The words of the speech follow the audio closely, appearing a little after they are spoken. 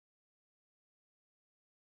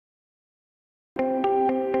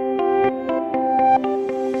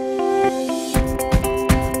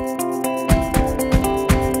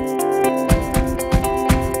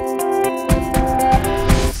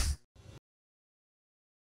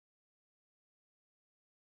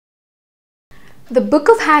The book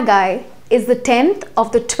of Haggai is the 10th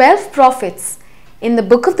of the 12 prophets in the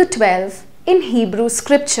book of the 12 in Hebrew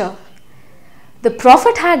scripture. The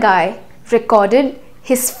prophet Haggai recorded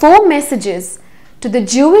his 4 messages to the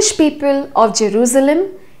Jewish people of Jerusalem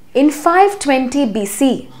in 520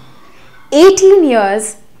 BC, 18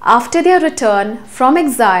 years after their return from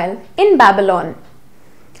exile in Babylon.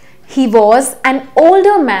 He was an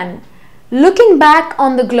older man looking back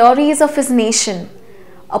on the glories of his nation,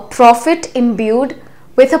 a prophet imbued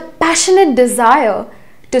with a passionate desire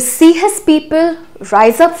to see his people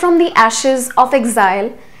rise up from the ashes of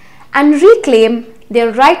exile and reclaim their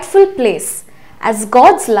rightful place as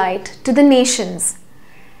God's light to the nations.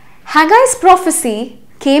 Haggai's prophecy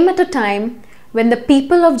came at a time when the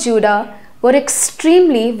people of Judah were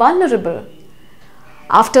extremely vulnerable.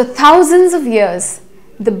 After thousands of years,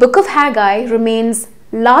 the book of Haggai remains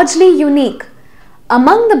largely unique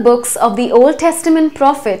among the books of the Old Testament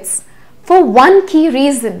prophets for one key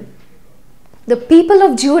reason. The people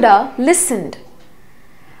of Judah listened.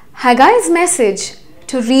 Haggai's message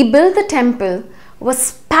to rebuild the temple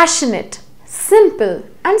was passionate, simple,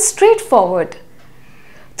 and straightforward.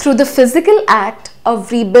 Through the physical act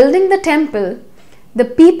of rebuilding the temple, the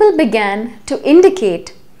people began to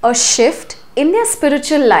indicate a shift in their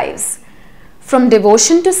spiritual lives, from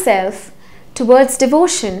devotion to self towards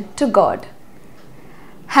devotion to God.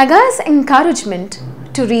 Haggai's encouragement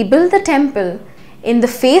to rebuild the temple in the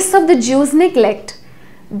face of the Jews' neglect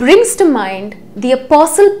brings to mind the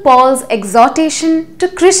Apostle Paul's exhortation to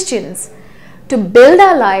Christians to build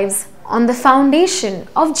our lives on the foundation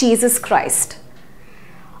of Jesus Christ.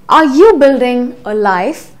 Are you building a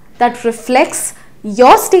life that reflects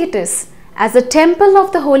your status as a temple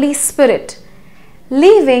of the Holy Spirit,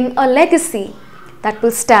 leaving a legacy that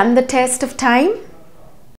will stand the test of time?